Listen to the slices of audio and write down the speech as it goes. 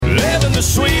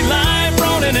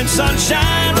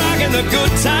sunshine, rocking the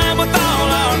good time with all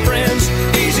our friends.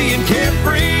 Easy and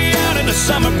carefree, out in the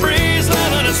summer breeze,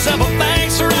 loving a simple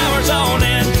things for hours on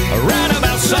end. Right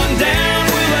about sundown,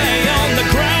 we lay on the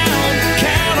ground,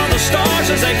 count on the stars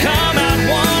as they come out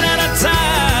one at a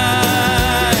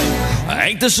time.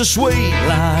 Ain't this a sweet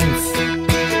life?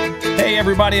 Hey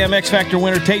everybody, I'm X Factor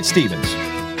winner Tate Stevens,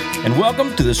 and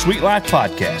welcome to the Sweet Life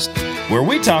Podcast, where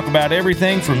we talk about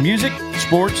everything from music,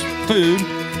 sports, food,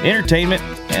 entertainment,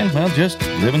 and, well, just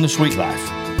living the sweet life.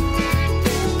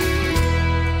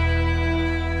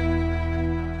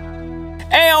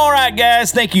 Hey, all right,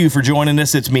 guys, thank you for joining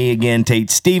us. It's me again, Tate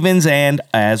Stevens, and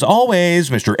as always,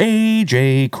 Mr.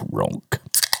 A.J. Kronk.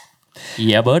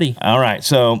 Yeah, buddy. All right,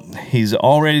 so he's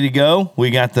all ready to go. We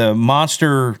got the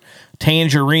Monster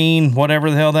Tangerine, whatever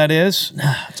the hell that is.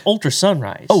 It's Ultra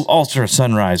Sunrise. Oh, Ultra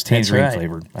Sunrise Tangerine right.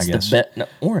 flavored, I It's guess.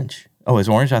 Orange. Oh, it's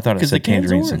orange? I thought it Because the said can's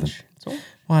tangerine orange. something. It's orange.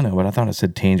 Well, I know, but I thought it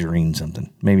said tangerine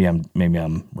something. Maybe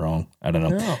I'm wrong. I don't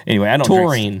know. No. Anyway, I don't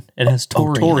Taurine. It has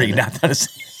taurine. taurine. in I it. thought it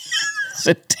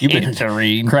said You've been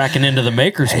tangerine. cracking into the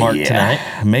Maker's Mark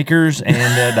tonight. Makers and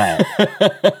diet.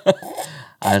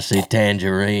 I see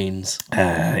tangerines.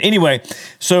 Anyway,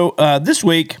 so this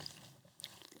week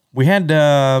we had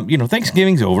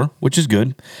Thanksgiving's over, which is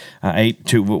good. I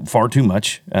ate far too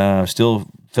much. Still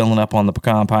filling up on the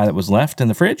pecan pie that was left in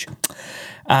the fridge.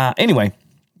 Anyway,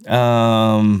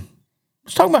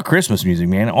 let's talk about Christmas music,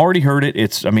 man. I already heard it.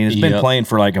 It's been playing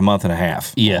for like a month and a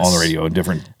half on the radio and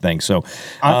different things. So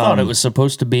I thought it was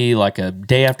supposed to be like a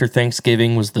day after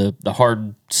Thanksgiving was the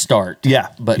hard start. Yeah,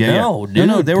 But yeah, no, yeah. dude,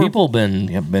 No, they people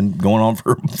been... been going on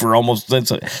for almost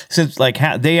since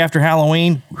like day after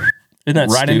Halloween. Isn't that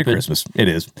right into stupid? Christmas. It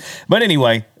is. But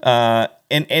anyway,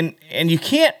 and you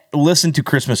can't listen to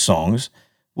Christmas songs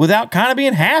without kind of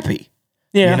being happy.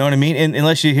 Yeah. You know what I mean? And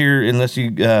unless you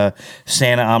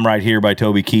Santa, I'm Right Here by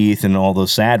Toby Keith and all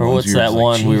those sad Or ones. what's you're that just like,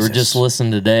 one we were Jesus. just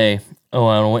listening today? Oh,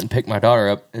 I went and picked my daughter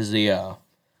up. Is the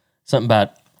something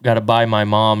about got to buy my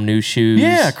mom new shoes?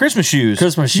 Yeah, Christmas shoes.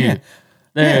 Christmas shoe.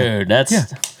 Yeah. Dude, that's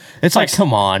It's like,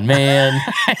 come on, man.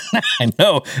 I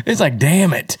know. It's like,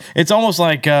 damn it. It's almost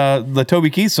like the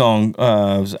Toby Keith song,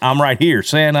 I'm Right Here.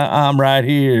 Santa, I'm right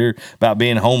here. About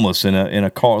being homeless in a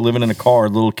car, living in a car.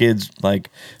 Little kids like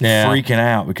freaking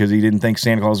out because he didn't think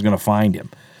Santa Claus was going to find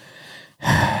him.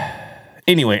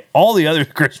 Anyway, all the other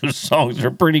Christmas songs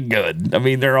are pretty good. I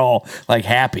mean, they're all like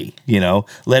happy,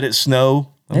 Let It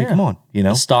Snow. I mean, come on,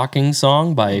 The Stocking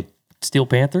Song by Steel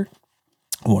Panther.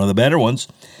 One of the better ones,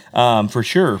 for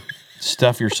sure.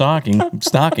 Stuff your stocking. You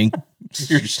stuff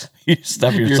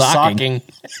your stocking. Socking.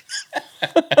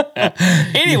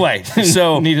 Anyway,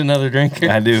 so Need another drink?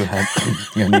 I do. I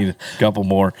need a couple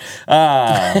more.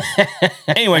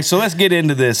 Anyway, so let's get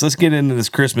into this. Let's get into this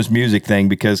Christmas music thing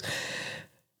because,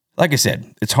 like I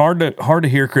said, it's hard to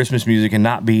hear Christmas music and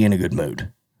not be in a good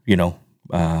mood.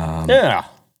 Yeah.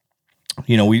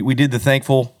 We did the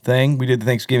thankful thing. We did the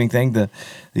Thanksgiving thing. The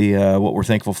what we're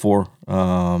thankful for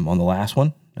on the last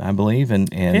one, I believe, and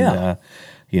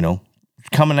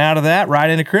coming out of that right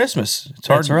into Christmas. It's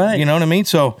hard. That's right. You know what I mean?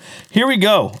 So here we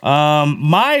go.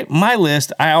 My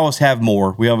list. I always have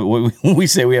more. We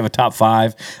say we have a top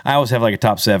 5. I always have like a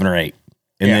top 7 or 8,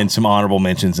 and then some honorable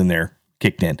mentions in there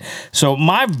kicked in. So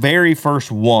my very first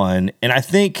one, and I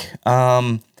think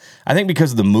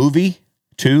because of the movie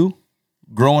too.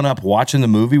 Growing up watching the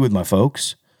movie with my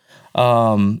folks,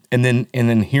 and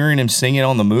then hearing him sing it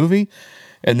on the movie,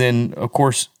 and then of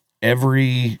course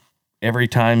every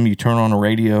time you turn on a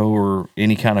radio or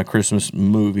any kind of Christmas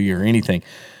movie or anything,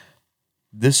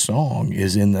 this song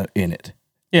is in it.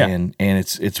 Yeah. And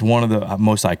it's one of the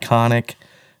most iconic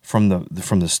from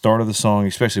the start of the song,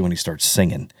 especially when he starts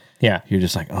singing. Yeah. You're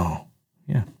just like, oh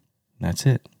yeah, that's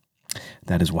it.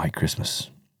 That is White Christmas.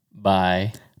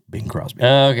 By Bing Crosby.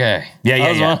 Okay.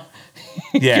 Yeah.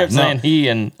 He kept saying he,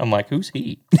 and I'm like, who's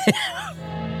he?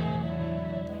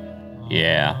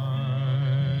 Yeah.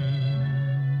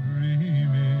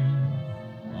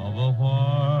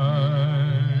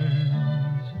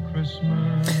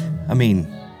 I mean,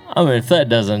 if that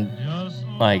doesn't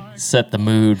like set the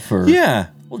mood for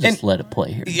we'll just let it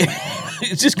play here.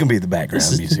 It's just gonna be the background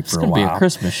music it's for a gonna while. be a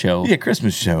Christmas show. Yeah,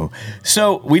 Christmas show.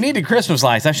 So we needed Christmas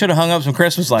lights. I should have hung up some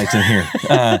Christmas lights in here.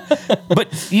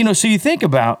 But so I think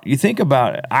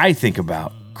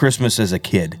about Christmas as a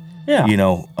kid. Yeah.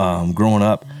 Growing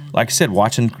up, like I said,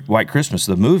 watching White Christmas,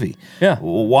 the movie. Yeah.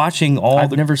 Watching all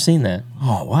I've never seen that.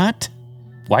 Oh, what?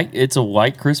 It's a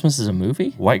White Christmas is a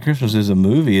movie? White Christmas is a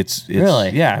movie. It's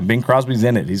Really? Yeah, Bing Crosby's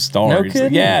in it. He's starring. No He's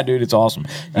kidding? yeah, dude, it's awesome.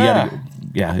 You gotta,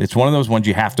 it's one of those ones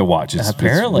you have to watch. It's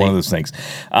Apparently. one of those things.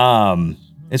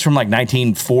 It's from like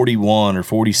 1941 or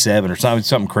 47 or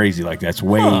something crazy like that. It's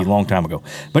way long time ago.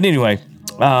 But anyway,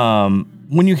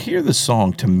 when you hear the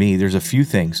song, to me, there's a few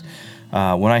things.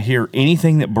 When I hear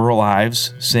anything that Burl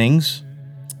Ives sings,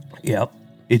 Yep.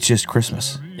 it's just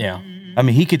Christmas. Yeah. I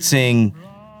mean, he could sing,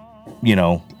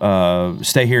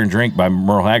 Stay Here and Drink by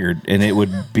Merle Haggard, and it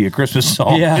would be a Christmas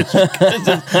song. Yeah.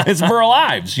 It's Burl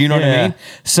Ives, you know what I Yeah. mean?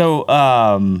 So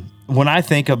when I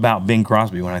think about Bing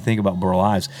Crosby, when I think about Burl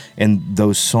Ives and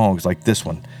those songs like this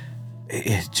one,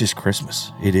 it's just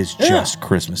Christmas. It is just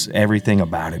Christmas. Everything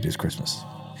about it is Christmas.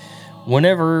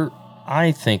 Whenever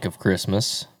I think of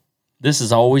Christmas, this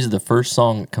is always the first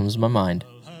song that comes to my mind.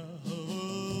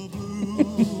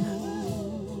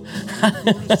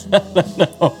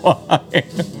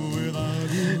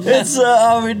 It's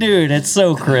dude, it's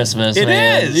so Christmas. It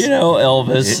man. is.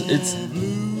 Elvis.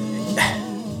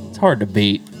 It's hard to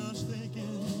beat.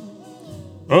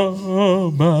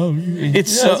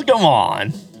 It's so, Come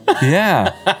on,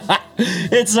 yeah,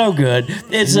 it's so good.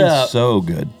 It's it's so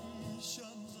good.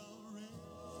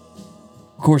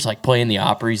 of course, like playing the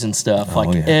Opries and stuff.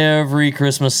 Like yeah. every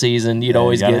Christmas season, you'd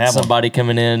always gotta get have one. somebody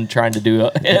coming in trying to do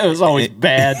it was always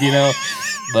bad,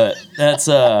 But that's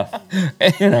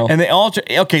And they all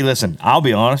okay. Listen, I'll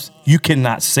be honest. You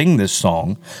cannot sing this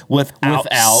song without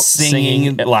singing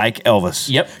singing- like Elvis.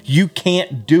 Yep. you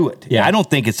can't do it. Yeah. I don't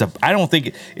think it's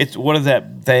what is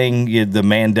that thing? The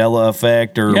Mandela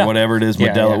effect or Yeah. whatever it is.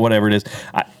 Yeah, Mandela, yeah. whatever it is.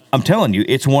 I'm telling you,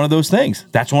 it's one of those things.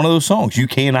 That's one of those songs. You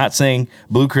cannot sing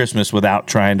Blue Christmas without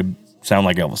trying to sound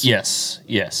like Elvis.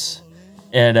 yes.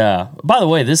 And by the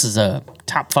way, this is a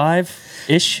top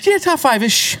 5-ish. Yeah, top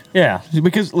 5-ish. Yeah,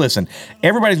 Because listen,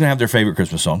 everybody's gonna have their favorite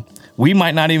Christmas song. We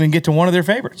might not even get to one of their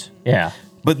favorites. yeah.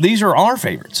 But these are our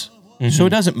favorites. So it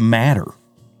doesn't matter,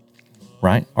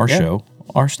 right? Our Yeah. show,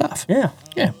 our stuff. Yeah.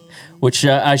 Yeah. Which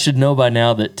I should know by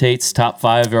now that Tate's top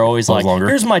 5 are always like, longer.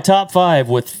 here's my top 5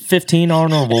 with 15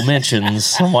 honorable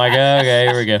mentions. I'm like, okay,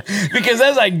 here we go. Because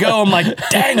as I go, I'm like,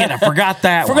 dang it, I forgot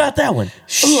that one. Forgot that one.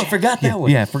 Ooh, I forgot that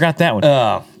one. Yeah, I forgot that one.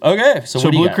 Okay, so so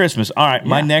what do you Blue got? Christmas. All right,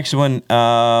 my Yeah. next one,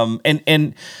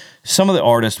 and some of the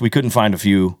artists, we couldn't find a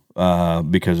few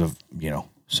because of,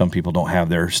 some people don't have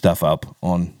their stuff up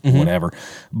on whatever.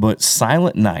 But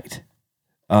Silent Night,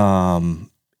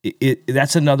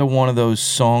 that's another one of those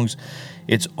songs.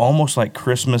 It's almost like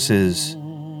Christmas is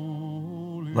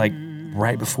like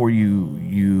right before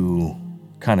you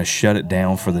kind of shut it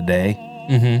down for the day.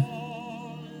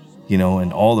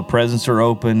 And all the presents are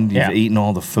opened. You've Yeah. eaten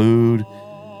all the food.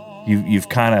 You've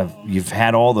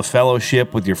had all the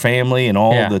fellowship with your family and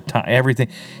all Yeah. the time, everything,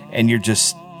 and you're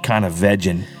just kind of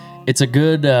vegging. It's a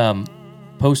good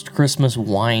post-Christmas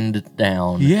wind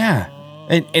down. Yeah,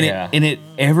 and Yeah. it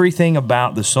everything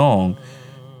about the song.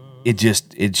 It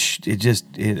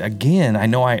again. I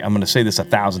know I'm going to say this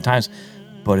 1,000 times,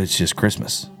 but it's just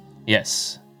Christmas,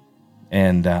 Yes.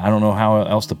 and I don't know how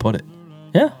else to put it.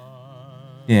 Yeah.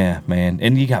 Yeah, man,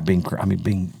 and you got Bing.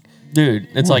 Dude,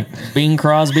 it's like Bing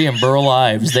Crosby and Burl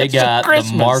Ives. They got the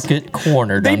Christmas. market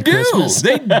cornered on Christmas.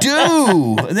 They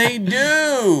do. They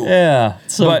do. Yeah,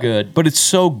 so good. But it's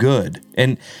so good.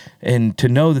 And to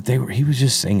know that he was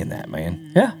just singing that,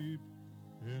 man. Yeah.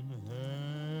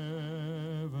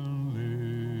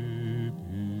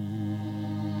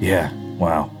 Yeah.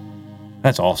 Wow.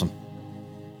 That's awesome.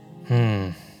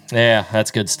 Yeah,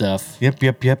 that's good stuff.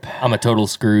 Yep. I'm a total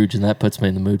Scrooge, and that puts me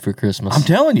in the mood for Christmas. I'm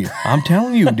telling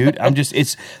you, dude.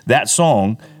 It's that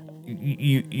song.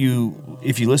 You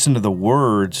if you listen to the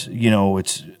words,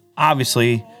 it's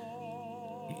obviously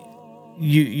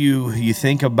you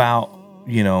think about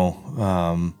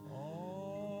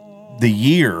the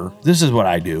year. This is what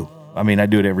I do. I mean, I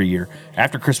do it every year.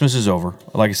 After Christmas is over,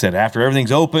 like I said, after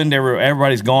everything's opened,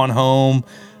 everybody's gone home,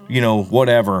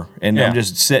 whatever, and Yeah. I'm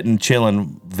just sitting,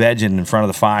 chilling, vegging in front of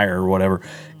the fire or whatever.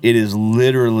 It is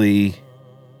literally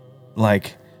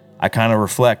like I kind of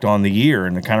reflect on the year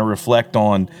and I kind of reflect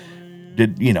on,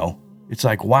 it's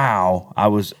like, wow, I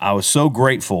was so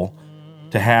grateful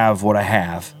to have what I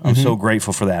have. I'm so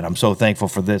grateful for that. I'm so thankful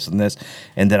for this and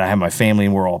that I have my family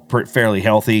and we're all fairly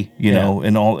healthy,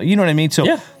 and all, you know what I mean? So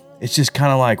Yeah. it's just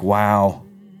kind of like, wow,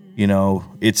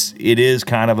 it is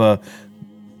kind of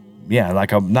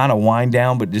like not a wind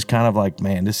down, but just kind of like,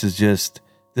 man, this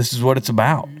is what it's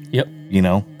about, Yep.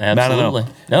 Absolutely. Absolutely.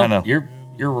 I don't know.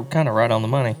 You're kind of right on the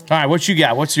money. All right, what you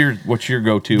got? What's your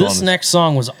go-to on This this? next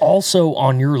song was also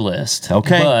on your list.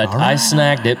 Okay, But all I right.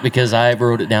 snagged it because I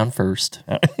wrote it down first.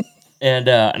 And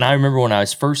I remember when I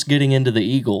was first getting into the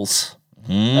Eagles,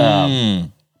 I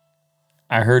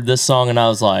heard this song and I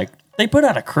was like, they put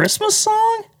out a Christmas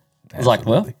song? I was like,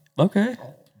 well, okay.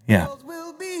 Yeah.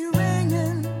 Will be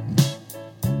ringing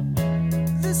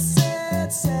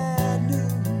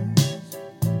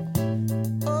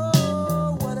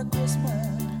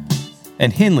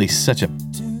And Henley's such a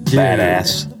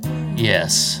badass.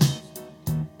 Yes.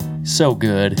 So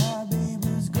good.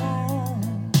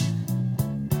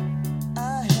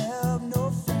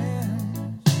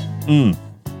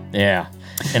 Yeah.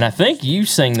 And I think you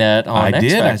sang that on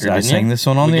X Factor. I sang this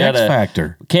one on the X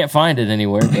Factor. Can't find it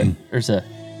anywhere, but it's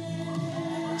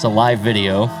a live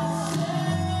video.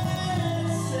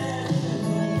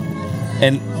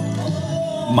 And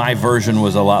my version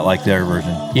was a lot like their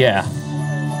version. Yeah.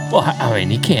 Well, I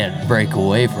mean, you can't break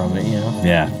away from it, you know?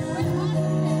 Yeah.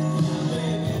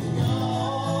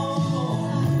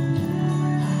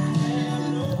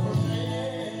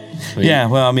 But Yeah,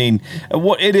 well, I mean,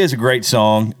 it is a great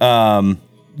song.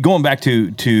 Going back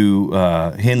to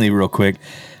Henley real quick,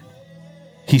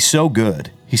 he's so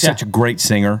good. He's such a great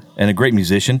singer and a great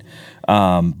musician.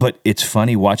 But it's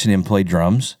funny watching him play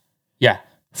drums Yeah.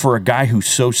 for a guy who's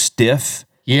so stiff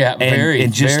Yeah,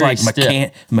 and just very like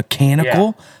stiff.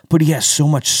 mechanical, but he has so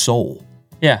much soul.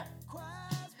 Yeah.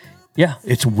 Yeah.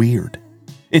 It's weird.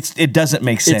 It doesn't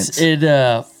make sense.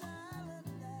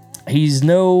 He's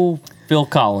no Phil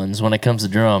Collins when it comes to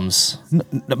drums.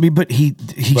 I mean, but he's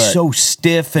so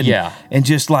stiff and and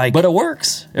just like. But it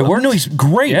works. It works. No, he's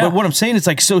great. Yeah. But what I'm saying is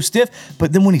like so stiff.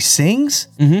 But then when he sings,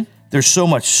 there's so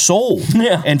much soul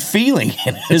and feeling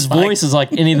in it. His voice is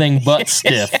like anything but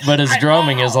stiff, but his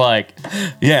drumming is like,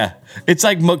 it's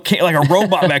like like a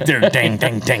robot back there. Dang,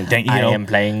 dang, dang, dang. You I know? am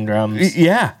playing drums.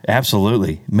 Yeah,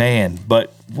 absolutely, man.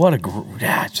 But what a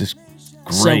just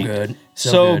great, good.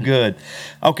 So good.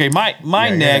 Okay, my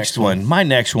next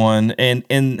one,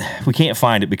 and we can't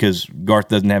find it because Garth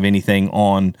doesn't have anything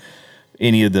on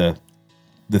any of the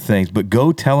things. But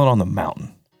Go Tell It on the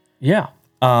Mountain. Yeah.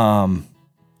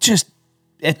 Just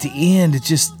at the end, it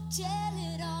just,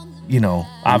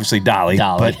 obviously Dolly.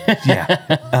 But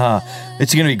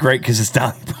it's going to be great because it's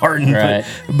Dolly Parton. Right.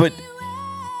 But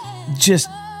just,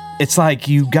 it's like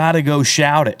you got to go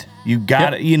shout it. You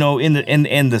got to,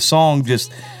 in the song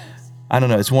just, I don't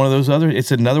know. It's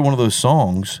another one of those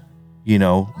songs,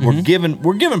 we're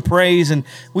giving praise and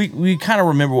we kind of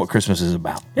remember what Christmas is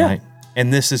about. Yeah. Right.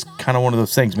 And this is kind of one of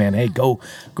those things, man. Hey, go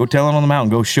tell it on the mountain.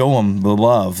 Go show them the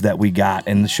love that we got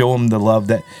and show them the love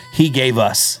that he gave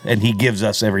us and he gives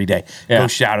us every day. Yeah. Go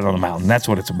shout it on the mountain. That's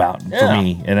what it's about for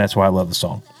me. And that's why I love the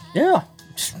song. Yeah.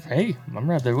 Hey, I'm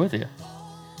right there with you.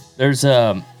 There's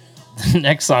the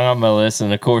next song on my list,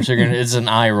 and of course it's an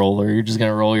eye roller. You're just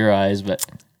gonna roll your eyes, but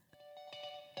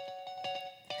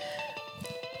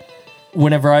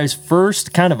whenever I was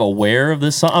first kind of aware of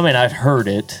this song, I mean, I'd heard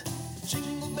it,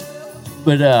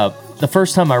 but the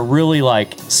first time I really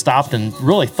stopped and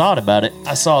really thought about it,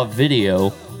 I saw a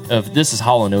video of this is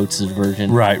Hall & Oates'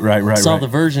 version. Right. I saw the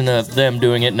version of them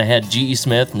doing it, and they had G.E.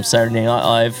 Smith from Saturday Night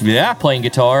Live playing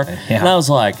guitar, and I was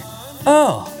like,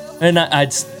 oh. And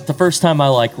the first time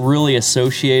I really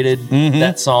associated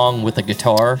that song with a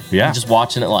guitar, and just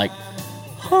watching it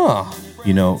huh.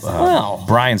 Wow.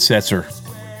 Brian Setzer.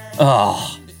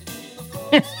 Oh.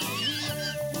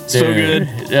 So good.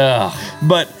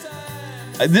 But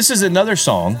this is another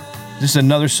song. It's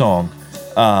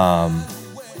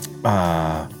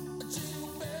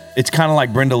kind of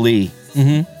like Brenda Lee.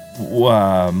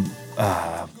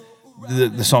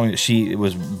 The song that she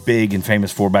was big and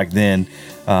famous for back then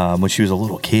when she was a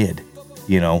little kid,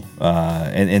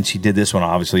 and she did this one.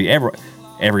 Obviously,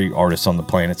 every artist on the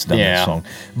planet's done this song.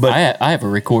 But I have a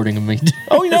recording of me.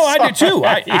 Oh, I do too.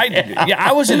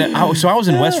 I was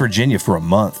in West Virginia for a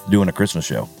month doing a Christmas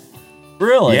show.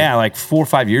 Really? Yeah, like 4 or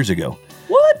 5 years ago.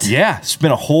 What? Yeah,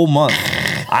 spent a whole month.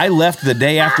 I left the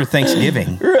day after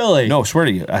Thanksgiving. Really? No, I swear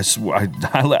to you. I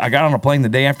got on a plane the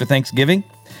day after Thanksgiving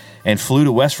and flew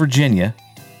to West Virginia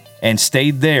and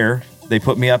stayed there. They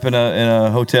put me up in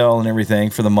a hotel and everything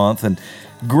for the month, and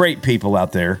great people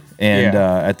out there.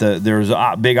 And there was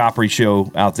a big Opry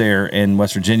show out there in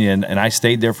West Virginia, and I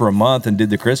stayed there for a month and did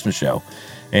the Christmas show.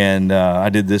 And I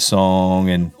did this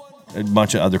song and a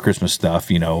bunch of other Christmas stuff,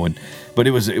 but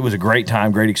it was a great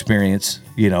time, great experience,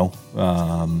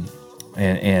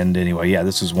 and anyway,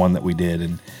 this is one that we did,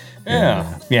 and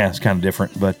it's kind of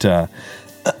different, but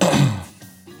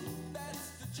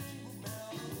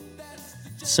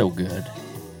so good.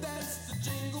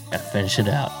 Gotta finish it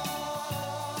out.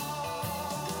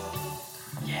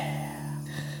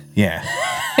 Yeah.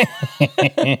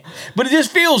 But it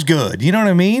just feels good. You know what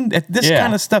I mean? This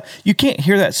kind of stuff. You can't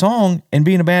hear that song and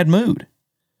be in a bad mood.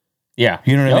 Yeah.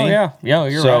 You know what I mean? Yeah,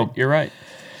 you're right.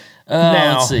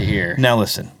 Now, let's see here. Now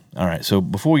listen. All right. So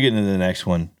before we get into the next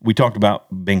one, we talked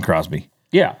about Bing Crosby.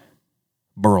 Yeah.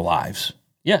 Burl Ives.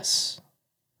 Yes.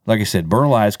 Like I said,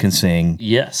 Burl Ives can sing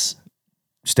Yes.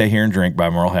 Stay Here and Drink by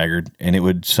Merle Haggard, and it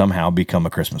would somehow become a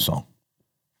Christmas song.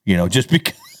 just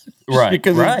because, Right.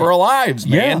 because it's Burl Ives,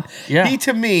 man. Yeah. He,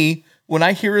 to me, when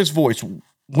I hear his voice,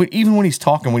 even when he's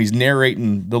talking, when he's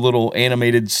narrating the little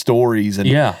animated stories,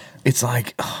 and it's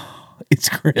like, it's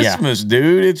Christmas,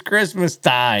 dude. It's Christmas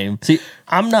time. See,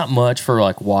 I'm not much for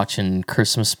like watching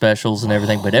Christmas specials and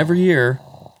everything, but every year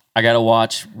I got to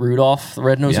watch Rudolph the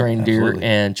Red-Nosed Reindeer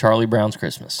and Charlie Brown's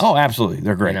Christmas. Oh, absolutely.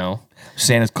 They're great.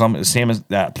 Santa's coming to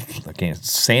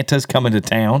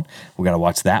town. We got to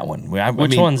watch that one.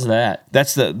 Which one's that?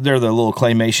 They're the little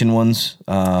claymation ones. It's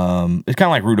kind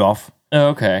of like Rudolph. Oh,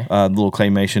 okay. Little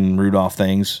claymation Rudolph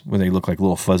things where they look like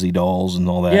little fuzzy dolls and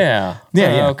all that. Yeah.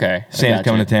 Yeah. Okay. Santa's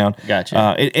coming to town. Gotcha.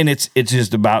 And it's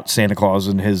just about Santa Claus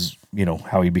and his,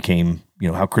 how he became,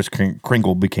 how Kris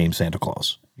Kringle became Santa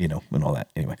Claus, and all that.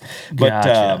 Anyway. But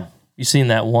gotcha. You seen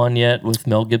that one yet with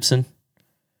Mel Gibson?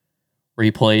 Where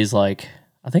he plays I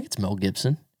think it's Mel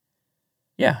Gibson.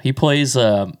 Yeah, he plays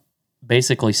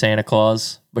basically Santa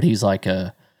Claus, but he's like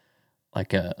a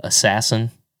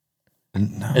assassin.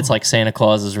 No. It's like Santa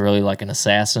Claus is really like an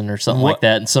assassin or something like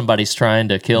that, and somebody's trying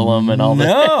to kill him and all that.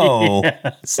 No,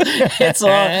 yes. It's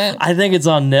on. I think it's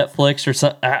on Netflix or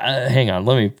something. Hang on,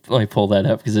 let me pull that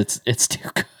up because it's too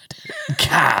good.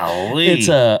 Golly, it's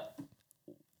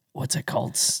what's it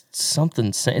called? Something.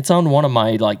 It's on one of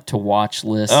my to watch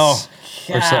lists. Oh,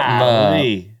 or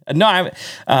something.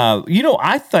 No,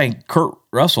 I think Kurt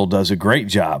Russell does a great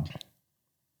job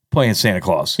playing Santa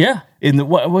Claus. Yeah. In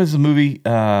what was the movie?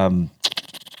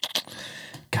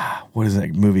 God, what is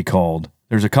that movie called?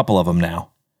 There's a couple of them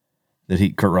now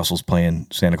that Kurt Russell's playing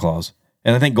Santa Claus,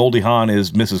 and I think Goldie Hawn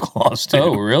is Mrs. Claus too.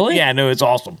 Oh, really? Yeah, no, it's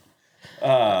awesome.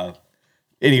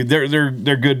 Anyway,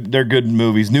 they're good. They're good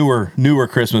movies, newer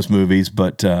Christmas movies,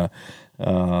 but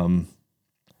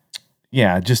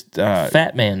just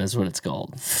Fat Man is what it's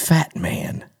called. Fat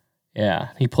Man.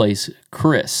 Yeah, he plays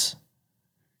Chris.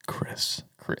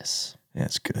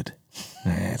 That's good.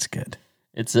 That's good.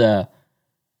 It's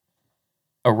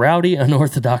a rowdy,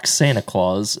 unorthodox Santa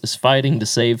Claus is fighting to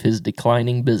save his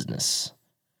declining business.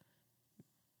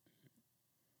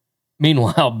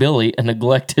 Meanwhile, Billy, a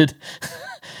neglected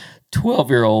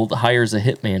 12-year-old, hires a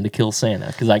hitman to kill Santa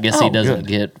because I guess he doesn't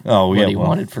get what he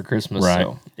wanted for Christmas. Right.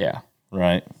 So, yeah.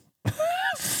 Right.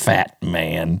 Fat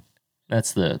Man.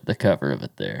 That's the cover of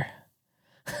it there.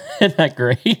 Isn't that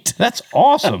great? That's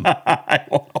awesome. I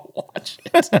want to watch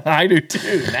it. I do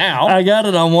too. Now I got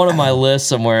it on one of my lists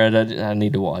somewhere, and I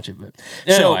need to watch it. But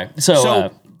anyway,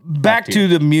 so back to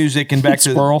the music and back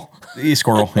to Squirrel.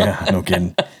 Squirrel. Yeah, no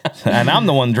kidding. And I'm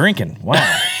the one drinking.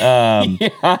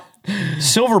 Wow.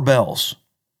 Silver Bells.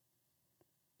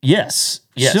 Yes.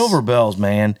 Silver Bells,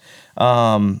 man.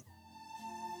 It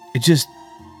just.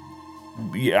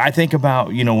 I think about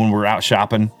when we're out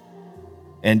shopping.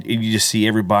 And you just see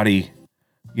everybody,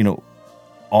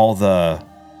 all the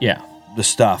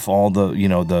stuff, all the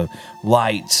the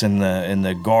lights and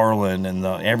the garland and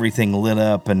the everything lit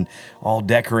up and all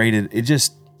decorated. It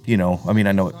just I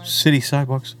know it's city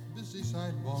sidewalks.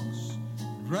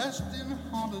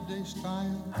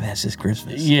 That's just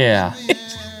Christmas. Yeah.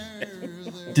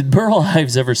 Did Burl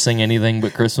Ives ever sing anything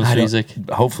but Christmas music?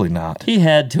 Hopefully not. He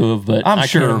had to have, but I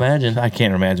can't imagine. I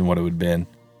can't imagine what it would have been.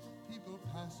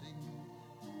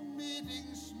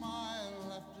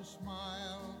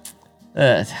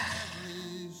 I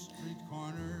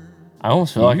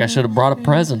almost feel like I should have brought a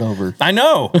present over. I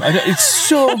know. It's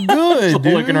so good,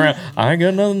 dude. Looking around, I ain't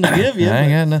got nothing to give you. I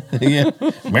ain't got nothing. Yeah.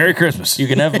 Merry Christmas. You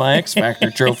can have my X Factor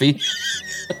trophy.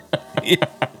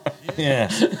 Yeah.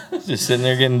 Just sitting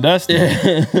there getting dusty.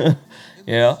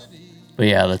 Yeah. But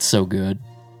yeah, that's so good.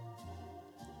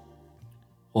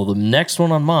 Well, the next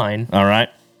one on mine. All right.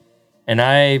 And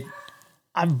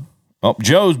I'm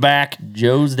Joe's back.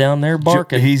 Joe's down there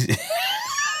barking.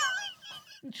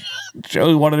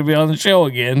 Joe wanted to be on the show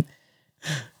again.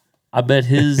 I bet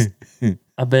his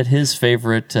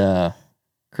favorite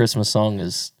Christmas song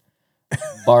is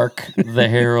 "Bark the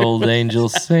Herald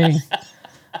Angels Sing."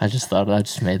 I just thought I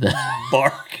just made that.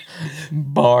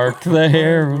 Bark the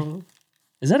Herald.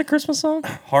 Is that a Christmas song?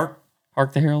 Hark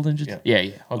the Herald Angels. Yeah.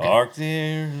 Okay. Hark the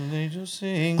Herald Angels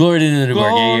sing. Glory to the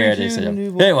newborn. Yeah, it is.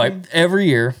 Anyway, every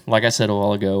year, like I said a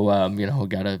while ago, we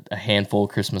got a handful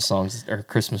of Christmas songs or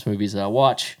Christmas movies that I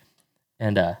watch.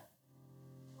 And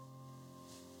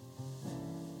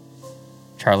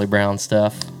Charlie Brown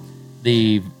stuff.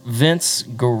 The Vince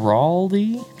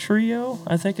Guaraldi trio,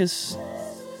 I think is.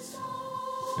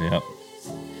 Yep.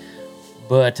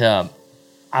 But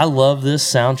I love this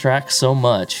soundtrack so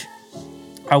much.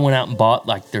 I went out and bought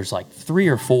there's 3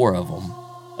 or 4 of them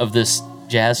of this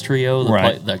jazz trio.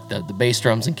 That play, the bass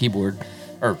drums and keyboard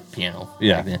or piano.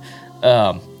 Yeah.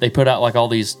 they put out like all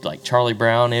these like Charlie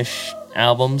Brown-ish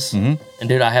albums, and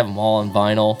dude, I have them all on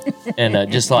vinyl,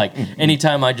 and just like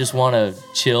anytime I just want to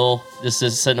chill, just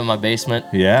sitting in my basement,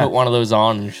 put one of those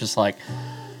on, and it's just like,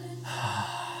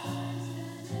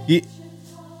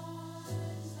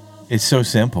 it's so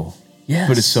simple, yes,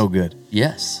 but it's so good.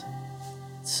 Yes,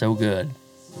 it's so good.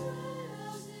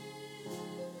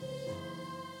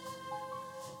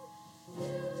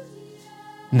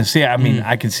 Now, see, I mean,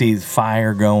 I can see the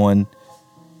fire going,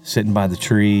 sitting by the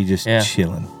tree, just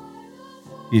chilling.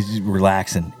 He's just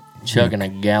relaxing. Chugging a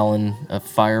gallon of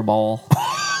Fireball.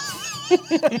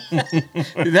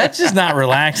 That's just not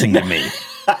relaxing to me.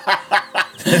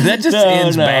 That just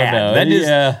ends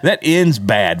bad. That ends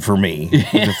bad for me,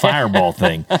 the Fireball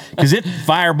thing. Because it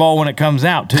Fireball when it comes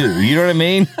out, too. You know what I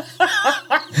mean?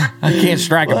 I can't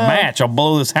strike a match. I'll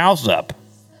blow this house up.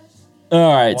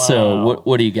 All right, so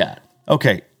what do you got?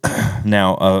 Okay.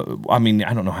 Now, I mean,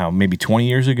 I don't know how, maybe 20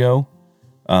 years ago,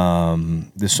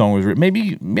 this song was written.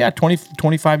 Maybe, 20,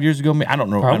 25 years ago. I don't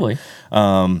know. Probably.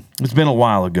 It's been a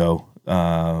while ago.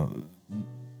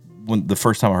 When the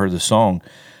first time I heard the song,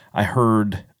 I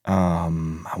heard,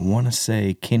 I want to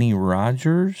say Kenny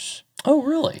Rogers. Oh,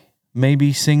 really?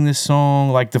 Maybe sing this song,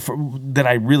 like that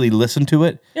I really listened to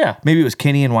it. Yeah. Maybe it was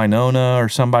Kenny and Winona or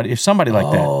somebody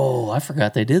like that. Oh, I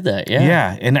forgot they did that. Yeah.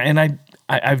 Yeah, and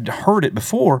I've heard it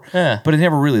before, but I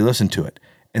never really listened to it.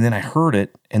 And then I heard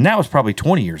it, and that was probably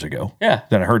 20 years ago. Yeah.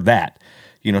 That I heard that.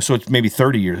 You know, so it's maybe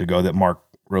 30 years ago that Mark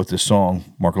wrote this song,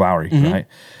 Mark Lowry, right?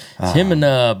 It's him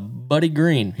and Buddy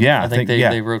Green. Yeah, I think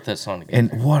they wrote that song together.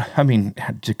 And what I mean,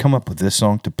 to come up with this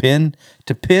song, to pin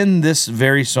this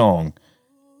very song,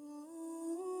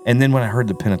 and then when I heard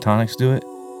the Pentatonics do it,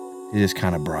 it just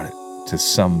kind of brought it to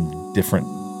some different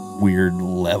weird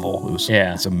level.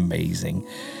 It's amazing.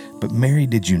 But Mary,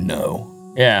 Did You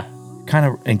Know? Yeah. Kind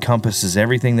of encompasses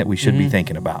everything that we should be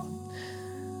thinking about.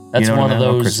 That's one of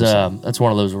those. That's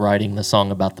one of those writing the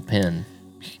song about the pen.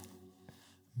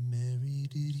 Mary,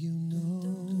 did you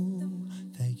know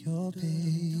that your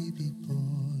baby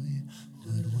boy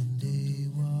would one day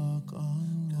walk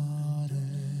on water?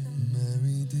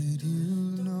 Mary, did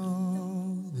you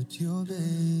know that your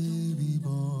baby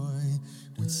boy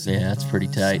would that's pretty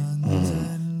tight.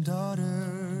 and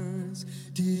daughters?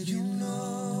 Did you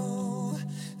know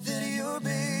that your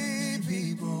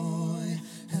baby boy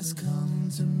has come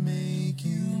to make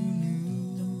you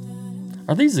new?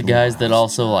 Are these the guys that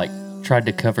also like tried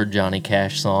to cover Johnny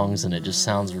Cash songs and it just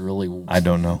sounds really? I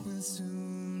don't know.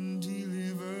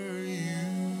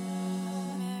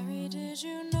 Mary, did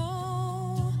you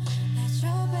know that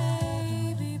your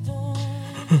baby boy?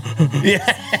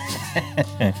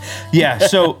 Yeah,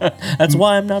 so That's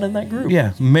why I'm not in that group.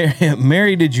 yeah,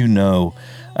 Mary, Did You Know?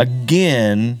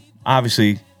 Again,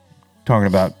 obviously talking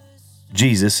about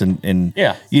Jesus and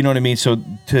Yeah. you know what I mean? So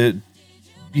it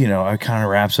kind of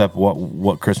wraps up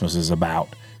what Christmas is about,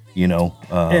 you know?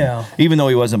 Even though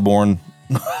he wasn't born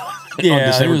on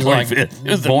December 25th. He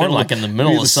was born like in the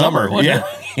middle of summer. Yeah.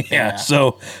 Yeah.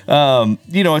 So,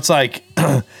 it's like,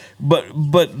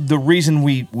 but the reason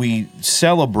we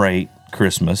celebrate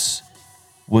Christmas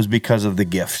was because of the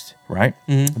gift, right?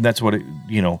 Mm-hmm. That's what it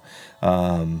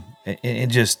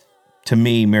just, to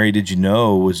me, Mary, Did You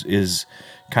Know is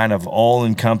kind of all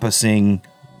encompassing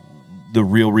the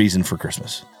real reason for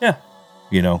Christmas. Yeah.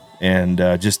 And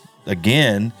just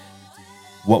again,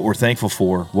 what we're thankful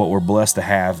for, what we're blessed to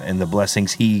have, and the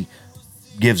blessings He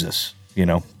gives us.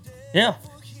 Yeah.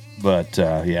 But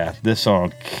this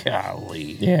song,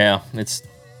 golly, Yeah. It's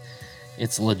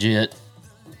legit.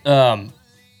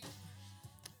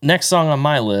 Next song on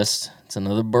my list, it's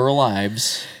another Burl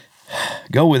Ives.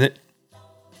 go with it.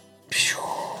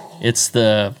 It's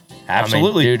the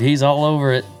Absolutely. dude. He's all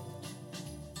over it.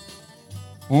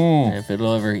 If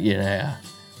it'll ever, yeah.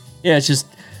 It's just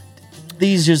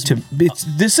these just.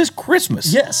 This is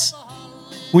Christmas. Yes.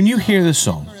 When you hear this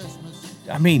song,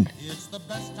 I mean,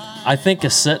 I think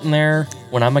of sitting there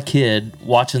when I'm a kid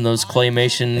watching those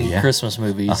claymation Christmas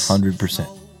movies.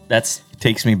 100%. That's It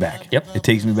takes me back. Yep. It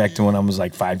takes me back to when I was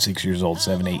like 5, 6 years old,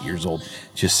 7, 8 years old,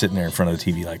 just sitting there in front of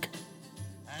the TV, like,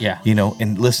 yeah.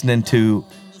 and listening to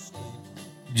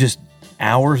just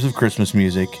hours of Christmas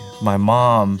music. My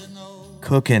mom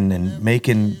cooking and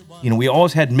making, we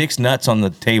always had mixed nuts on the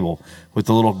table with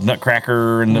the little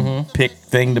nutcracker and the pick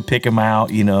thing to pick them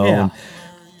out,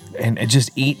 and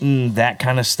just eating that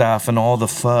kind of stuff and all the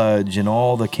fudge and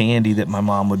all the candy that my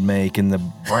mom would make and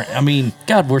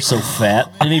God, we're so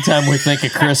fat. Anytime we think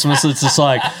of Christmas, it's just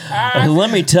like,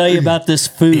 let me tell you about this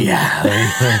food. Yeah.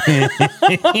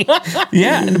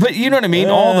 Yeah, but you know what I mean?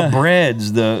 All the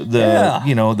breads,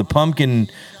 the pumpkin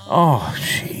Oh,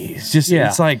 jeez. Just,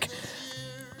 it's like,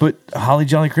 but Holly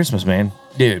Jolly Christmas, man.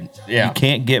 Dude, yeah. You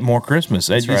can't get more Christmas.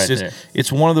 It's right just, there.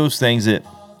 it's one of those things that,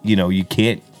 you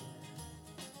can't.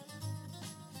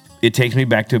 It takes me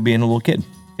back to being a little kid.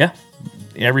 Yeah.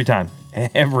 Every time.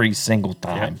 Every single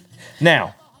time. Yep.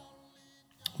 Now,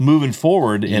 moving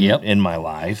forward in my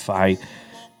life,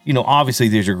 obviously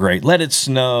these are great. Let It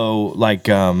Snow, like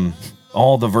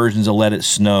all the versions of Let It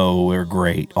Snow are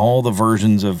great. All the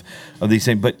versions of these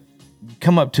things. But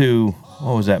come up to,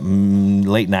 what was that,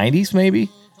 late 90s maybe?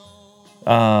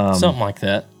 Something like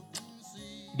that.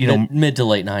 Mid to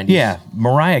late 90s. Yeah.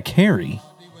 Mariah Carey,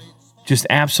 just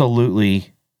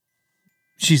absolutely,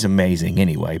 she's amazing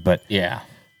anyway. But yeah.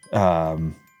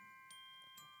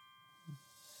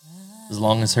 As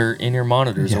long as her in-ear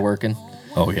monitors are working.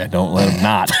 Oh yeah, don't let them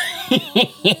not.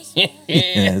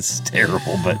 It's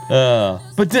terrible,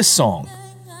 but this song,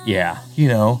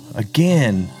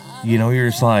 again, you're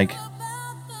just like,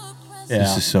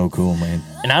 this is so cool, man.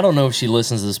 And I don't know if she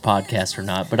listens to this podcast or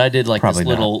not, but I did like Probably this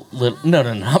little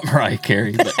no, not Mariah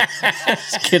Carey, but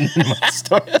just kidding in my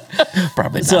story.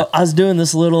 Probably not. So I was doing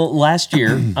this little last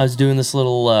year. I was doing this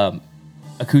little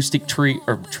acoustic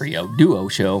duo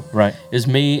show. Right, it was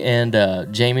me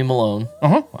and Jamie Malone.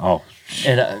 Oh,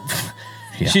 and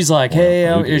she's like,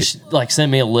 hey, she like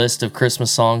sent me a list of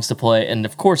Christmas songs to play, and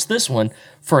of course this one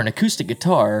for an acoustic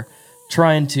guitar,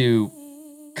 trying to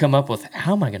come up with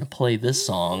how am I going to play this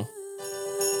song.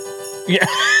 Yeah,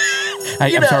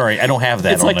 I'm sorry, I don't have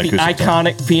that. It's on like the acoustic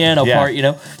iconic piano part,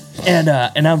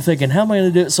 and I'm thinking, how am I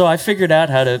going to do it? So I figured out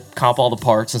how to comp all the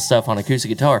parts and stuff on acoustic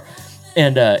guitar,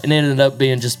 and it ended up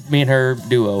being just me and her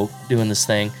duo doing this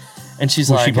thing. And she's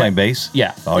Was she playing bass?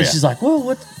 Yeah. Oh, and yeah. she's like, well,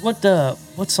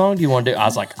 what song do you want to do? I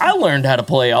was like, I learned how to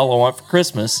play All I Want for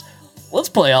Christmas. Let's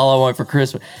play All I Want for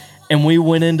Christmas. And we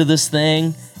went into this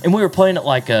thing, and we were playing it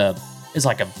like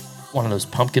one of those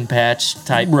pumpkin patch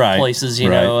type places, you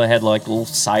know. It had like a little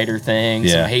cider thing,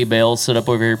 some hay bales set up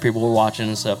over here. People were watching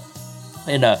and stuff.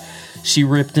 And she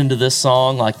ripped into this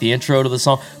song, like the intro to the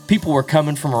song. People were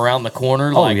coming from around the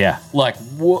corner. Like, like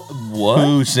what?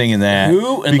 Who's singing that?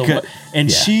 Who?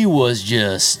 And she was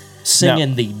just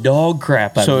singing the dog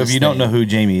crap out of this. So if you don't know who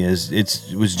Jamie is,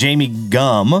 it was Jamie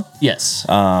Gum. Yes.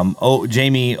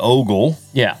 Jamie Ogle.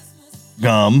 Yeah.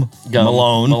 Gum.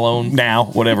 Malone. Now,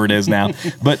 whatever it is now.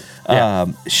 But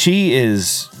she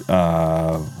is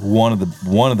one of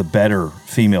the better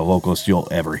female vocalists you'll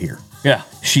ever hear. Yeah.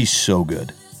 She's so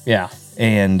good. Yeah.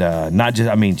 And not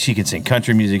just, she can sing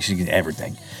country music, she can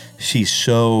everything. She's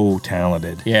so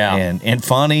talented. Yeah. And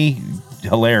funny,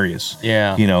 hilarious.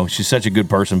 Yeah. She's such a good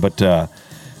person, but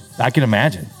I can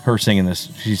imagine her singing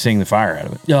this. She's singing the fire out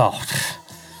of it. Oh.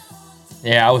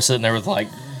 Yeah, I was sitting there with like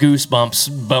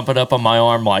goosebumps bumping up on my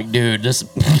arm like, dude, this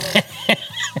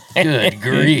good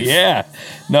grief. Yeah.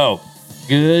 No.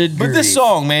 Good grief. But this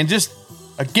song, man, just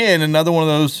again another one of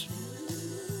those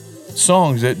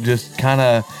songs that just kind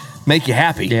of make you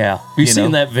happy. Yeah. You've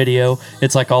seen that video?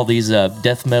 It's like all these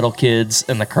death metal kids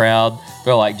in the crowd.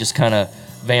 They're like just kind of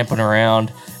vamping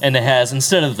around. And it has,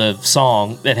 instead of the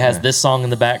song, it has this song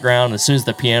in the background. As soon as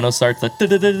the piano starts,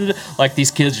 like these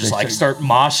kids just like start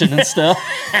moshing and stuff.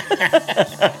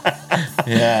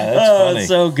 Yeah, that's funny. It's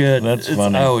so good. That's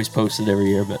funny. I always post it every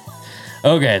year. But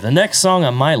okay, the next song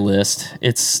on my list,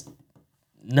 this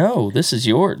is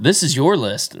your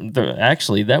list.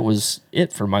 Actually, that was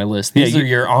it for my list. These are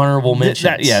your honorable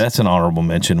mentions. That's an honorable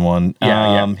mention one.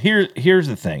 Yeah. Here's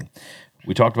the thing.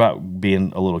 We talked about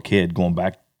being a little kid, going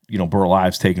back, Burl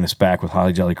Ives taking us back with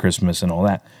Holly Jolly Christmas and all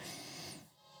that.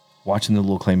 Watching the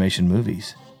little claymation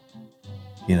movies,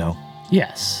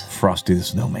 Yes. Frosty the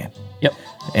Snowman. Yep.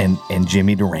 And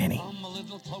Jimmy Durante.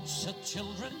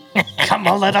 Come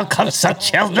a little closer,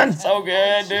 children. So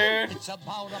good, dude. It's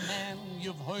about a man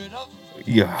you've heard of.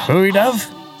 You heard of?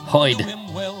 Hoyd.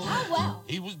 Oh, well.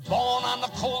 He was born on the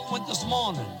cold winter's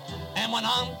morning and went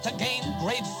on to gain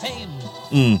great fame.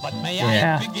 But may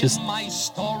I begin my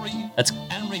story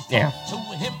and refer to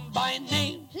him by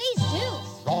name? Please do.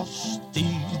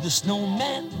 Frosty the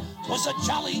Snowman was a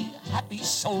jolly, happy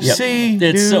soul. Yep. See, it's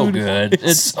dude, so good.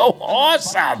 It's so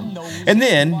awesome. And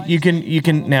then you can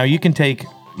take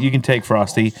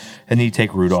Frosty and then you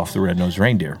take Rudolph the Red-Nosed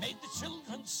Reindeer.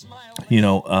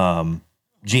 Gene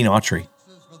Autry.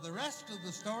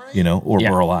 Or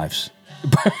Burl Ives.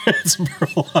 It's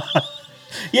Burl Ives.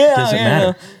 Yeah, doesn't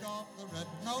matter.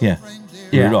 Yeah.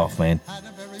 Rudolph, man.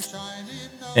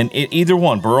 And either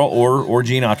one, Burl or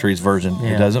Gene Autry's version,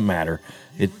 it doesn't matter.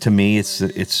 To me, it's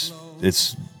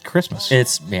Christmas.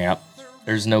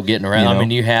 There's no getting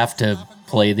around. You have to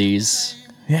play these.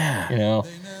 Yeah.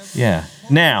 Yeah.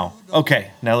 Now,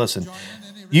 okay. Now listen.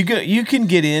 You can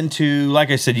get into, like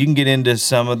I said, you can get into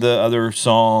some of the other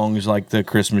songs like the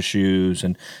Christmas Shoes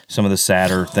and some of the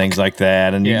sadder things like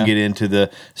that, and you can get into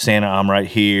the Santa I'm Right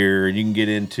Here, and you can get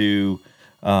into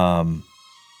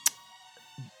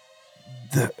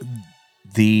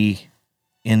the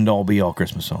end all be all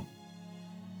Christmas song,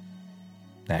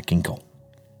 Nat King Cole.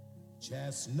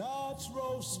 Chestnuts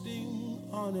roasting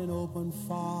on an open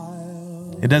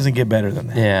fire. It doesn't get better than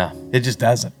that. Yeah, it just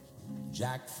doesn't.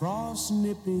 Jack Frost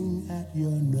nipping at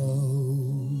your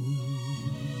nose.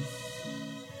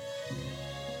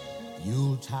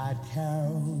 Yuletide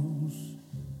carols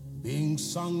being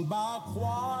sung by a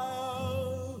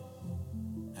choir,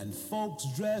 and folks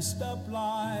dressed up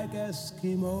like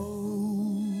Eskimos.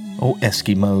 Oh,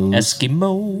 Eskimos.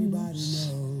 Eskimos.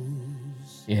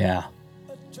 Yeah.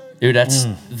 Dude, that's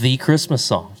the Christmas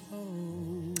song.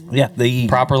 Yeah, the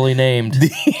properly named.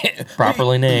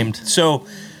 Properly named. So,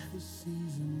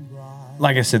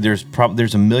 like I said, there's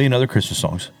a million other Christmas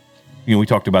songs. You know, we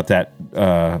talked about that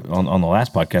on the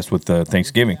last podcast with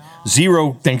Thanksgiving.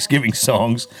 0 Thanksgiving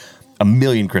songs, a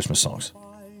million Christmas songs.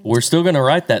 We're still going to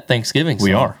write that Thanksgiving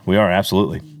song. We are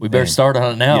absolutely. We better start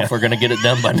on it now if we're going to get it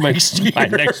done by next year. By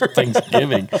next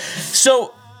Thanksgiving.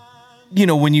 So, you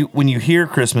know, when you hear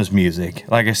Christmas music,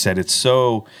 like I said, it's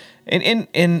so and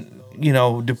you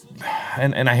know,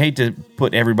 and I hate to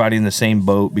put everybody in the same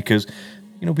boat because,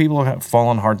 you know, people have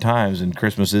fallen hard times and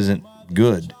Christmas isn't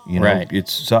good. You know, right. It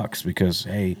sucks because,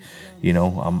 hey, you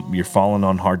know, you're falling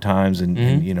on hard times and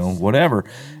you know, whatever.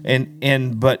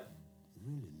 But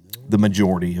the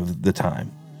majority of the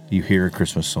time you hear a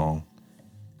Christmas song,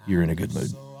 you're in a good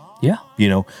mood. Yeah. You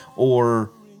know,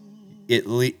 or it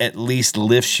at least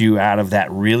lifts you out of that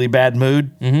really bad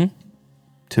mood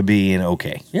to being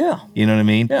okay. Yeah. You know what I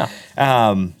mean? Yeah.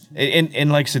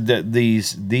 And like I said,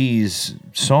 these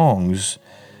songs,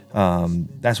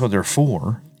 that's what they're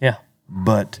for. Yeah.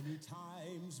 But,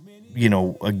 you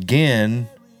know, again,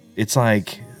 it's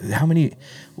like,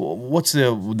 what's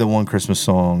the one Christmas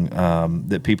song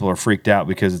that people are freaked out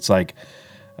because it's like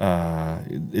a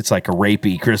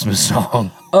rapey Christmas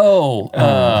song?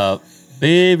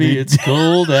 Baby, it's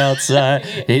cold outside.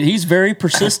 He's very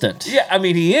persistent. Yeah, I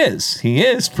mean, he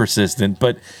is persistent,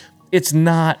 but it's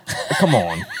not, come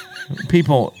on.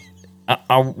 People,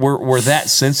 we're that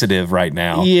sensitive right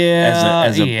now. Yeah,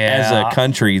 as a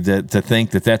country to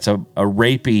think that that's a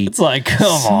rapey. It's like,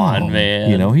 come song. on, man.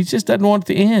 You know, he just doesn't want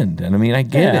it to end. And I mean, I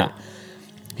get it.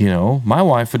 You know, my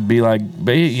wife would be like, I'd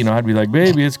be like,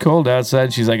 baby, it's cold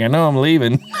outside. She's like, I know I'm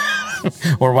leaving.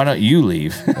 Or why don't you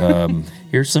leave?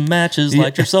 Here's some matches.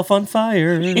 Light yourself on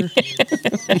fire.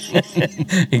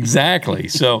 Exactly.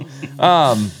 So,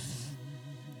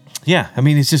 yeah, I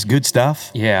mean, it's just good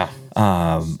stuff. Yeah.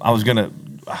 I was gonna.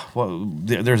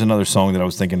 There's another song that I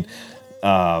was thinking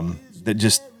that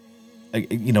just,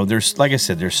 you know, there's, like I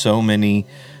said, there's so many.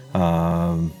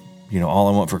 You know, All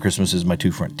I Want for Christmas Is My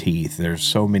Two Front Teeth. There's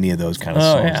so many of those kind of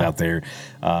songs out there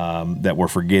that we're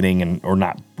forgetting or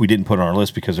not. We didn't put on our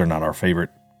list because they're not our favorite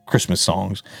Christmas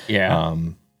songs. Yeah.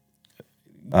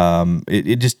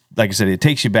 It just, like I said, it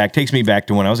takes me back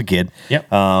to when I was a kid. Yep.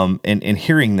 And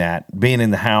hearing that, being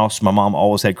in the house, my mom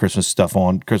always had Christmas stuff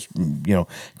on,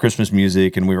 Christmas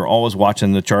music, and we were always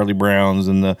watching the Charlie Browns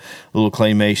and the little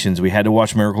claymations. We had to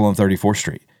watch Miracle on 34th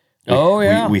Street.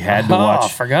 We had to watch. I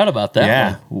forgot about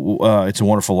that one. It's a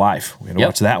Wonderful Life. We had to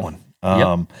watch that one.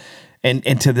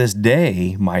 And to this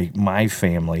day, my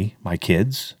family, my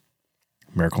kids,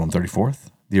 Miracle on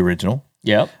 34th, the original.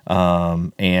 Yep.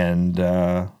 And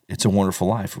It's a Wonderful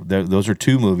Life. Those are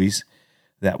two movies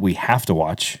that we have to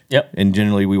watch. Yep. And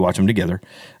generally we watch them together.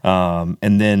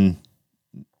 And then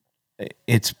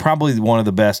it's probably one of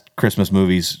the best Christmas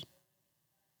movies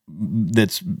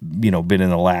that's, been in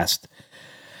the last,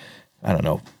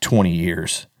 20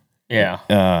 years. Yeah.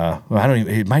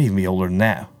 It might even be older than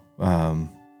that.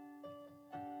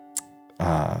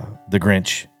 The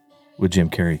Grinch with Jim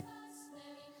Carrey.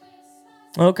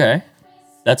 Okay.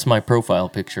 That's my profile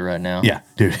picture right now. Yeah,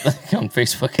 dude. On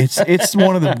Facebook. It's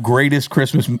one of the greatest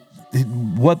Christmas.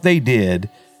 What they did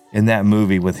in that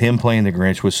movie with him playing the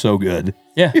Grinch was so good.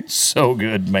 Yeah. It's so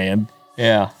good, man.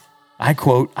 Yeah. I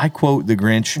quote the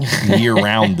Grinch year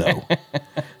round though.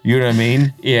 You know what I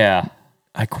mean? Yeah.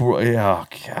 Oh God.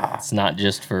 It's not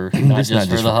just for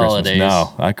the holidays.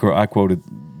 No, I quote it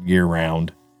year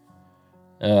round.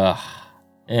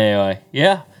 Anyway,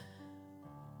 yeah.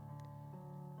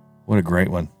 What a great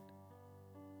one.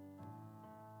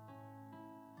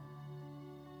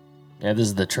 Yeah, this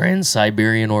is the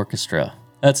Trans-Siberian Orchestra.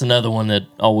 That's another one that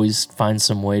always finds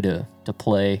some way to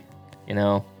play,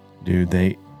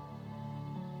 Dude,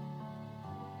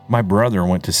 my brother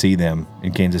went to see them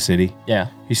in Kansas City. Yeah.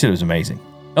 He said it was amazing.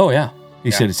 Oh, yeah. He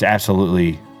said it's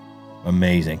absolutely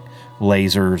amazing.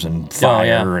 Lasers and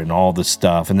fire and all this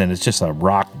stuff. And then it's just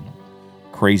a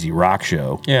crazy rock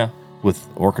show. Yeah. With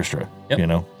orchestra, you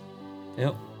know?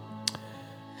 Yep.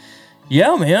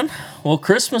 Yeah, man. Well,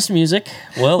 Christmas music.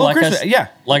 Well, like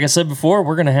I said before,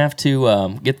 we're going to have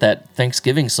to get that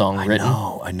Thanksgiving song written.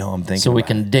 I know. I'm thinking so we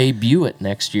can debut it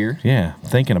next year. Yeah,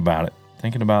 thinking about it.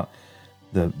 Thinking about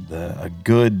a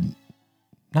good,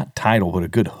 not title, but a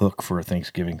good hook for a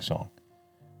Thanksgiving song.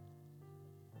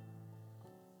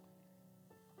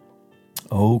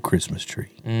 Oh, Christmas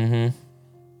tree. Mm-hmm.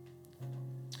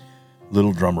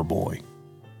 Little Drummer Boy.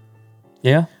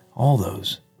 Yeah. All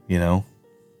those, you know.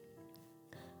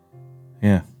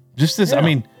 Yeah. Just this, I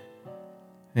mean,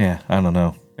 I don't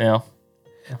know. Yeah.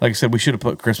 Like I said, we should have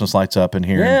put Christmas lights up in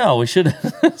here. Yeah, we should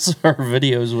have. So our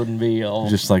videos wouldn't be all...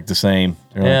 just like the same.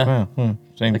 They're like, well,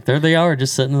 same. Like there they are,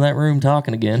 just sitting in that room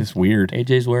talking again. It's weird.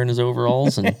 AJ's wearing his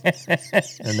overalls and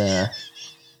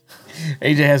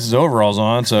AJ has his overalls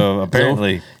on, so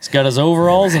apparently... he's got his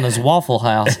overalls and his Waffle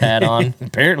House hat on.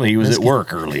 Apparently he was at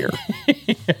work earlier.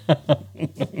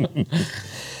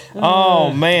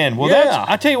 Oh, man. Well,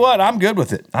 I tell you what, I'm good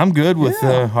with it. I'm good with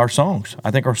our songs. I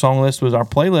think our song list our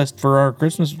playlist for our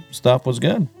Christmas stuff was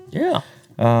good. Yeah.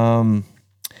 I'm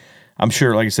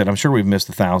sure, like I said, we've missed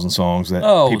 1,000 songs that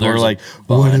people are like,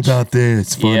 what about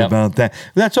this? What about that?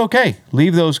 That's okay.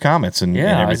 Leave those comments and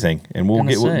everything, and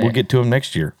we'll get to them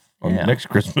next year on the next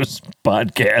Christmas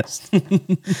podcast.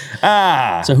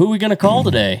 So who are we going to call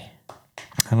today?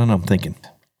 I don't know. I'm thinking.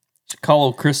 Should call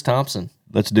old Chris Thompson.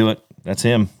 Let's do it. That's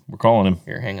him. We're calling him.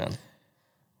 Here, hang on.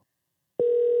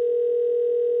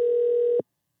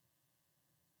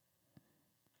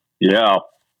 Yeah.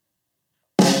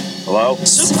 Hello?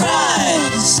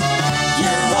 Surprise! You're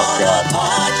on a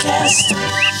podcast.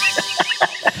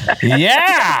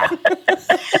 Yeah!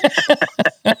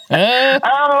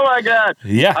 Oh, my God.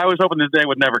 Yeah. I was hoping this day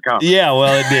would never come. Yeah,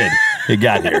 well, it did. It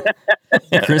got here.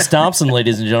 Chris Thompson,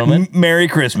 ladies and gentlemen. Merry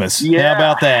Christmas. Yeah. How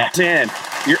about that? Man,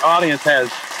 your audience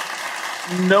has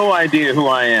no idea who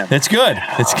I am. It's good.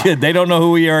 It's good. They don't know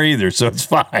who we are either, so it's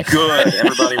fine. Good.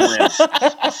 Everybody wins.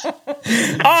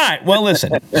 All right. Well,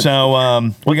 listen.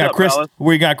 So we got Chris. Fellas?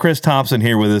 We got Chris Thompson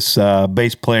here with us,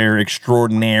 bass player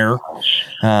extraordinaire.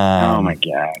 Oh my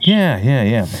gosh.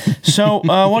 Yeah. So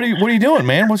what are you doing,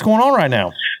 man? What's going on right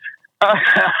now?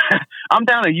 I'm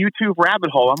down a YouTube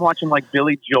rabbit hole. I'm watching like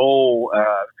Billy Joel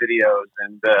videos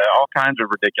and all kinds of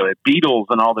ridiculous Beatles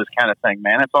and all this kind of thing.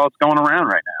 Man, that's all that's going around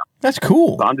right now. That's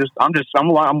cool. So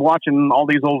I'm watching all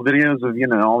these old videos of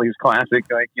all these classic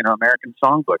American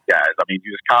songbook guys. I mean,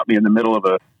 you just caught me in the middle of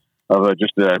a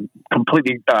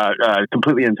completely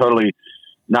and totally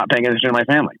not paying attention to my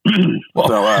family. Well,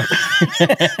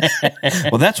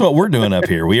 that's what we're doing up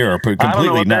here. We are completely I don't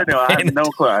know what not. They're doing. I have no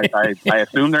clue. I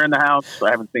assume they're in the house, so I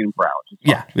hahaven't seen them for hours.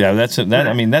 Yeah. That's that.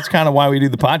 I mean, that's kind of why we do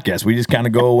the podcast. We just kind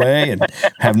of go away and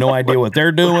have no idea what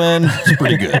they're doing. It's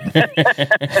pretty good.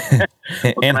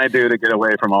 What can I do to get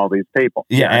away from all these people?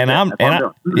 And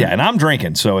I'm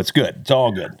drinking, so it's good. It's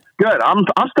all good. Good. I'm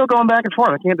still going back and forth.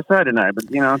 I can't decide tonight, but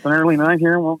it's an early night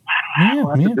here. We'll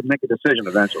have to make a decision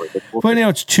eventually. But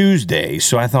it's Tuesday,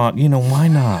 so I thought, why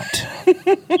not?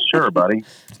 Sure, buddy.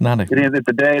 It's not it's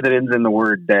a day that ends in the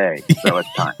word day, so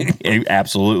it's time.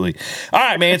 Absolutely. All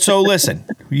right, man. So listen,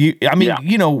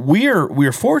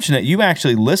 we're fortunate you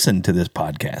actually listened to this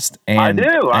podcast. And, I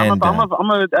do. I'm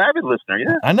an avid listener.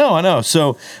 Yeah. I know.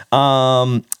 So,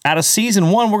 out of season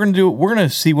 1, we're gonna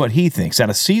see what he thinks. Out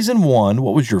of season 1,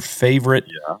 what was your favorite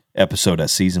episode of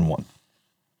season 1?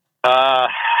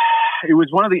 It was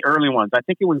one of the early ones. I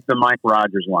think it was the Mike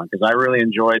Rogers one because I really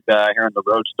enjoyed hearing the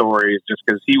road stories just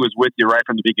because he was with you right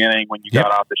from the beginning when you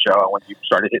got off the show and when you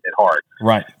started hitting it hard.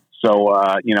 Right. So,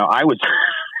 I was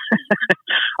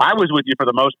I was with you for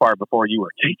the most part before you were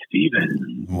Kate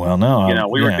Stevens. Well, no,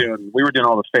 we were doing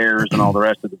all the fairs and all the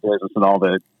rest of the business and all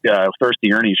the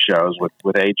Thirsty Ernie shows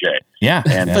with AJ. Yeah,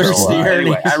 and Thirsty Ernie.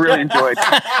 Anyway, I really enjoyed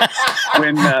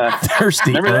when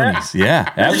Thirsty Ernie's.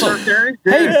 Yeah, absolutely.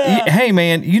 Hey,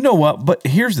 man, you know what? But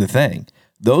here's the thing: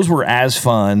 those were as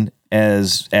fun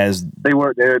as they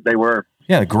were. They were.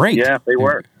 Yeah, great. Yeah, they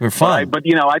were. They're fun. But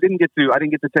I didn't get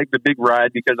to take the big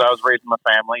ride because I was raising my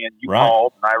family, and you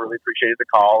called, and I really appreciated the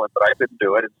call, but I couldn't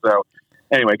do it. And so,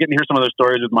 anyway, getting to hear some of those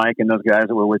stories with Mike and those guys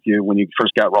that were with you when you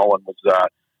first got rolling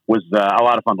was a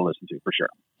lot of fun to listen to for sure.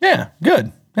 Yeah,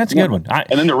 good. That's a good one.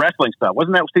 And then the wrestling stuff,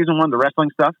 wasn't that season 1? The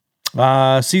wrestling stuff.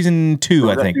 Season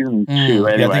 2, I think. Season 2.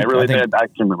 Anyway, Yeah, I can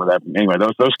remember that. Anyway,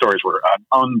 those stories were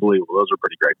unbelievable. Those were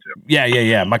pretty great too.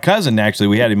 Yeah. My cousin, actually,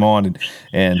 we had him on,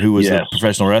 and who was a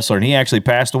professional wrestler, and he actually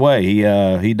passed away.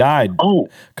 He died a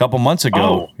couple months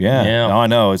ago. Yeah. No, I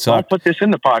know. It's Don't put this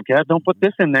in the podcast. Don't put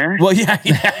this in there. Well,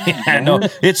 yeah. No,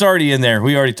 it's already in there.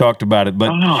 We alreed talked about it,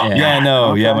 but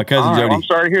yeah, my cousin Jody. I'm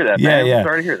sorry to hear that. Man. I'm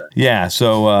sorry to hear that. Yeah.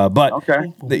 So, but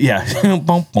yeah.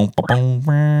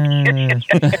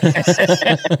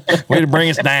 Way to bring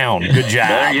us down. Good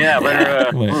job.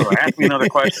 Better ask me another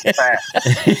question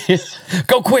fast.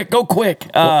 Go quick.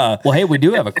 Well, hey, we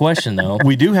do have a question, though.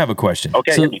 We do have a question.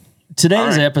 Okay. So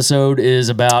today's episode is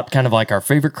about kind of like our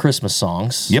favorite Christmas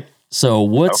songs. Yep. So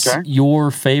what's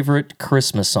your favorite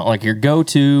Christmas song? Like your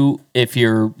go-to if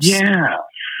you're... Yeah.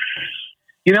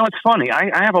 You know, it's funny.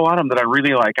 I have a lot of them that I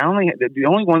really like. The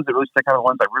only ones that really stick out are the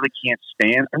ones I really can't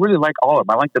stand. I really like all of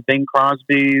them. I like the Bing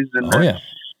Crosby's and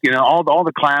all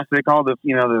the classic, all the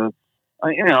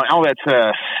all that.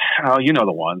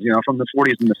 The ones from the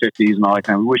 40s and the 50s and all that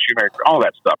kind of Wish You Merry Christmas, all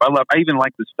that stuff. I even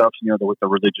like the stuff with the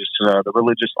religious.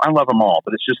 I love them all,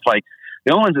 but it's just like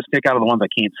the only ones that stick out are the ones I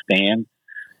can't stand.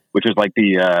 Which is like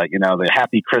the the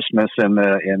Happy Christmas and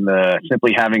the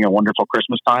Simply Having a Wonderful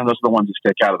Christmas Time. Those are the ones that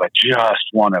stick out. I just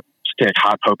want to stick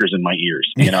hot pokers in my ears.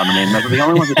 You know what I mean? Those are the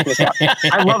only ones that stick out.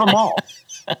 I love them all.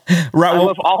 Right. I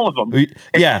love all of them.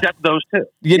 Except those two.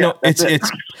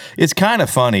 It's kind of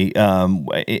funny.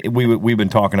 We've been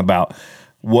talking about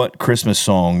what Christmas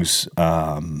songs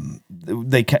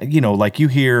they like you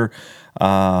hear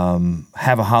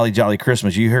Have a Holly Jolly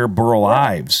Christmas. You hear Burl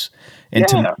Ives. And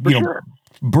sure.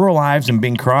 Burl Ives and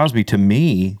Bing Crosby, to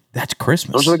me, that's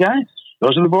Christmas. Those are the guys.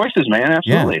 Those are the voices, man.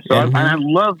 Absolutely. Yeah. So I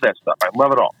love that stuff. I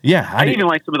love it all. Yeah. I even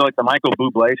like some of the Michael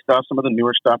Bublé stuff, some of the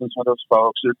newer stuff, and some of those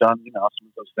folks who've done, some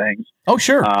of those things. Oh,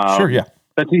 sure. Yeah.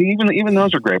 But even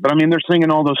those are great. But I mean, they're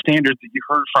singing all those standards that you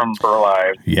heard from Burl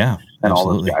Ives. Yeah. And all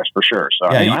those guys for sure. So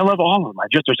I love all of them.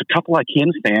 There's a couple I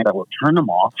can stand. I will turn them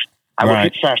off. I will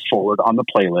hit fast forward on the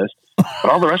playlist,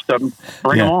 but all the rest of them,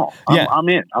 bring them all. I'm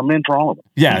in. I'm in for all of them.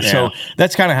 Yeah, so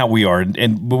that's kind of how we are.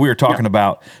 And we were talking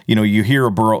about, you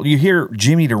hear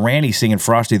Jimmy Durante singing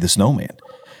Frosty the Snowman,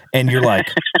 and you're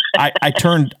like,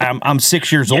 I'm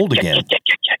 6 years old again.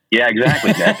 Yeah,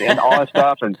 exactly. And all that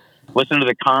stuff, and listen to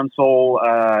the console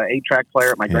 8-track player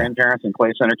at my grandparents in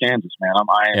Clay Center, Kansas. Man,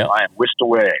 I am whisked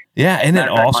away. Yeah, isn't that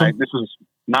awesome? This is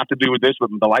not to do with this, but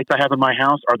the lights I have in my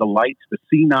house are the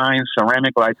C9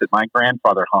 ceramic lights that my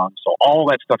grandfather hung. So all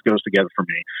that stuff goes together for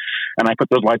me. And I put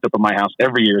those lights up in my house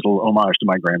every year as a little homage to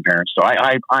my grandparents. So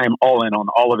I am all in on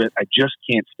all of it. I just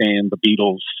can't stand the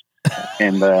Beatles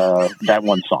and that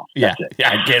one song. That's it. Yeah,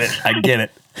 I get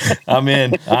it. I'm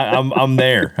in. I'm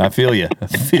there. I feel you.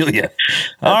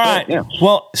 All right. Yeah.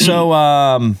 Well, so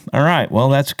all right. Well,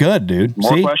 that's good, dude.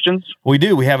 More questions? We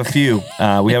do. We have a few.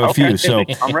 So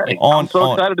I'm ready. I'm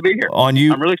so excited to be here. I'm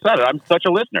really excited. I'm such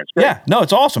a listener. It's great. Yeah. No,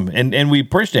 it's awesome, and we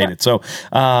appreciate it. So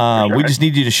we just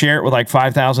need you to share it with like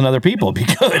 5,000 other people. It'd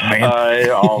be good,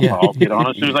 man. I'll get on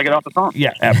as soon as I get off the phone.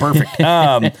 Yeah.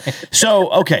 Perfect.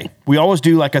 So okay, we always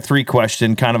do like a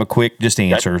 3-question, kind of a quick just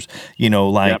answers.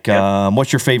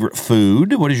 What's your favorite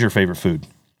food? What is your favorite food?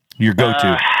 Your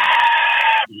go-to?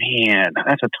 Man,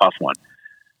 that's a tough one.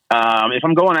 If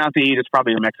I'm going out to eat, it's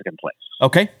probably a Mexican place.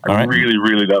 Okay. I really,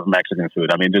 really love Mexican food.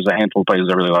 I mean, there's a handful of places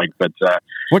I really like, but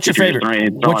what's your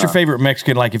favorite? What's your favorite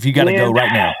Mexican? Like, if you got to go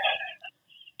right now,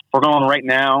 we're going right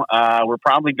now. We're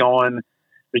probably going.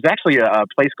 There's actually a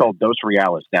place called Dos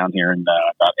Reales down here in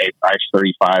about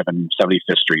I-35 and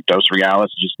 75th Street. Dos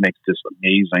Reales just makes this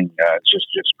amazing, just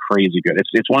crazy good.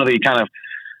 It's one of the kind of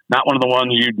not one of the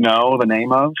ones you'd know the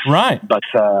name of, right? But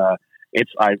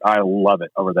I love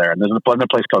it over there. And there's another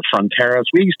place called Fronteras.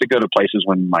 We used to go to places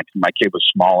when my kid was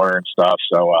smaller and stuff.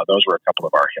 So those were a couple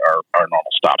of our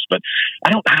normal stops. But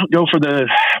I don't go for the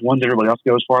ones that everybody else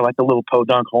goes for. I like the little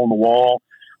podunk hole in the wall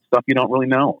stuff you don't really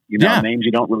know. Names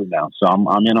you don't really know. So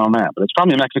I'm in on that. But it's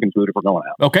probably Mexican food if we're going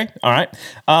out. Okay. All right.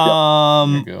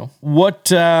 There you go.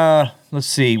 What? Let's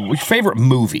see. What's your favorite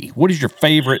movie? What is your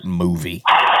favorite movie?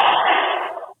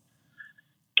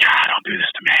 God, don't do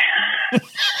this to me.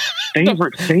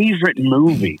 favorite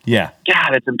movie. Yeah.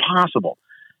 God, it's impossible.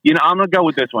 I'm going to go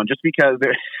with this one just because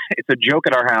it's a joke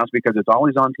at our house because it's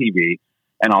always on TV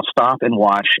and I'll stop and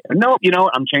watch. No,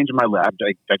 I'm changing my list.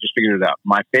 I just figured it out.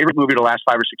 My favorite movie of the last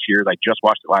 5 or 6 years, I just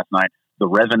watched it last night, The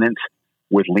Revenant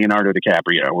with Leonardo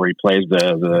DiCaprio, where he plays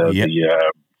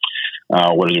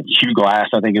what is it? Hugh Glass,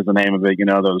 I think is the name of it.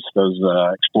 Those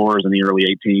explorers in the early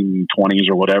 1820s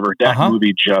or whatever. That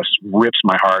movie just rips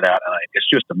my heart out. And it's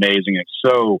just amazing. It's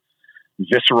so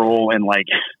visceral and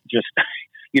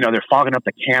they're fogging up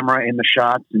the camera in the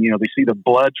shots, and they see the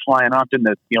blood flying off in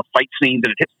the fight scene that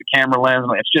it hits the camera lens.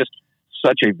 It's just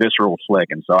such a visceral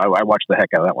flick, and so I watched the heck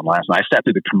out of that one last night. I sat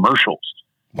through the commercials.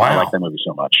 Wow. I like that movie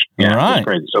so much. Yeah, right. It's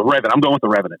crazy. So Revenant. I'm going with The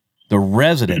Revenant. The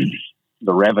Resident.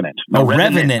 The Revenant. No,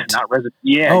 Revenant. Not Resident.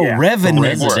 Yeah. Oh, yeah. Revenant.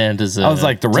 Resident is I was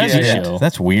like, The Resident. show.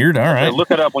 That's weird. All right. So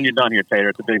look it up when you're done here, Tater.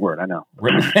 It's a big word. I know.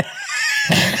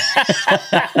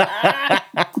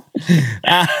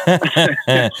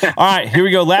 All right. Here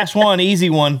we go. Last one. Easy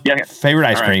one. Yeah. Favorite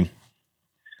ice cream.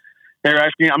 Favorite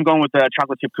ice cream. I'm going with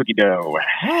chocolate chip cookie dough.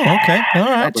 Oh, okay. All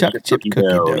right. Chocolate chip cookie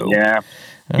dough. Yeah.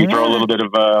 You throw a little bit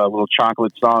of a little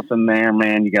chocolate sauce in there,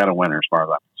 man. You got a winner as far as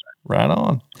I'm concerned. Right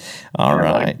on. All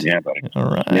right. Buddy. Yeah, buddy.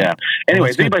 All right. Yeah.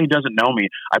 Anyways, anybody who doesn't know me,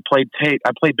 I played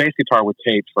bass guitar with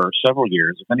Tate for several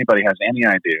years. If anybody has any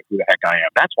idea who the heck I am,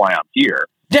 that's why I'm here.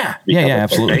 Yeah. Because Yeah,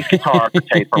 absolutely. I played bass guitar for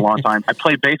Tate for a long time. I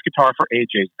played bass guitar for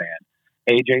AJ's band.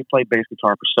 AJ played bass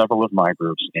guitar for several of my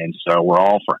groups, and so we're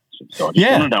all friends. And so I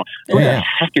just want to know, who the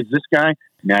heck is this guy?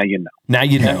 Now you know. Now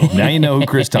you know. Now you know who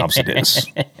Chris Thompson is.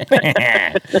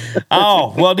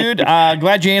 Oh, well, dude,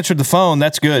 glad you answered the phone.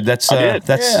 That's good. That's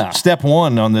step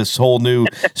one on this whole new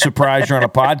surprise you're on a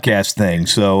podcast thing.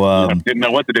 So didn't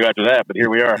know what to do after that, but here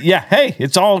we are. Yeah, hey,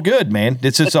 it's all good, man.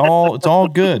 It's all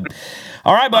good.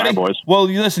 All right, buddy. All right, boys.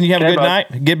 Well, you listen, you have a good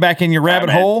night. Get back in your rabbit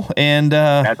hole and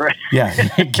that's right. Yeah,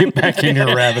 get back in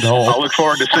your rabbit hole. I'll look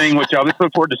forward to seeing what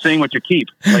you keep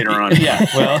later on. Yeah,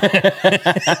 well.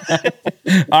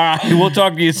 All right, we'll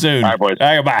talk to you soon. All right, boys.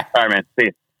 All right, bye. All right, man. See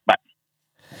you. Bye.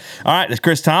 All right, that's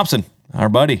Chris Thompson, our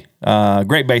buddy.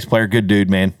 Great bass player, good dude,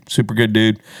 man. Super good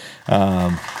dude.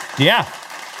 Yeah.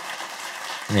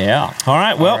 All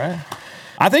right, well,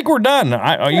 I think we're done.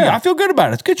 I feel good about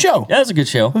it. It's a good show. Yeah, it's a good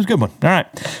show. It was a good one. All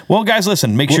right. Well, guys,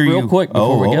 listen, make sure real quick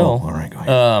before we go. All right, go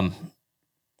ahead.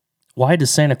 Why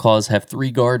does Santa Claus have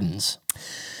 3 gardens?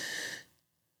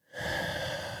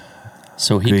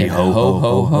 So he can ho, ho,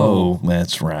 ho, ho.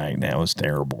 That's right. That was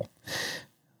terrible.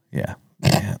 Yeah.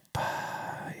 Yep.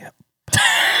 That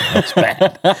was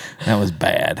bad. That was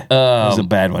bad. That was a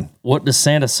bad one. What does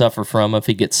Santa suffer from if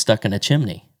he gets stuck in a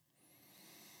chimney?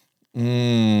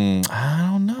 I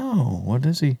don't know. What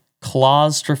is he?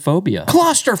 Claustrophobia.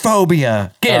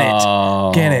 Claustrophobia. Get it.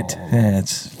 Oh. Get it.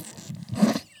 That's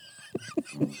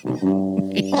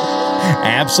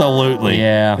absolutely.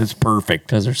 Yeah. It's perfect.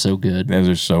 Because they're so good. Those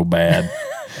are so bad.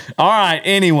 All right.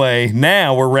 Anyway,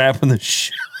 now we're wrapping the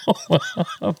show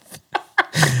up.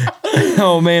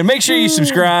 Oh man, make sure you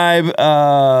subscribe.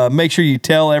 Make sure you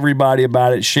tell everybody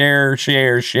about it. Share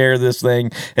this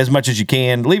thing as much as you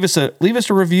can. Leave us a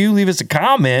review, leave us a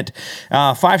comment,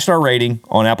 5-star rating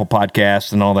on Apple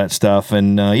Podcasts and all that stuff.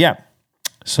 And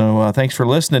so thanks for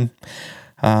listening.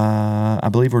 I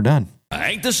believe we're done.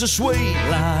 Ain't this a sweet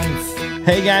life?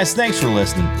 Hey guys, thanks for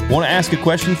listening. Want to ask a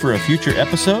question for a future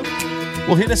episode?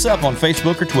 Well, hit us up on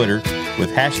Facebook or Twitter with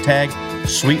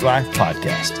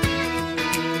 #SweetLifePodcast.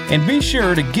 And be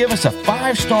sure to give us a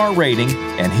 5-star rating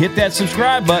and hit that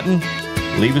subscribe button.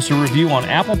 Leave us a review on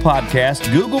Apple Podcasts,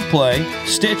 Google Play,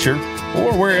 Stitcher,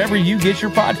 or wherever you get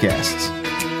your podcasts.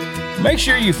 Make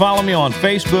sure you follow me on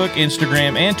Facebook,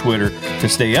 Instagram, and Twitter to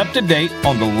stay up to date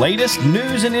on the latest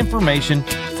news and information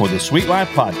for the Sweet Life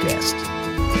Podcast.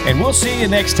 And we'll see you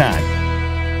next time.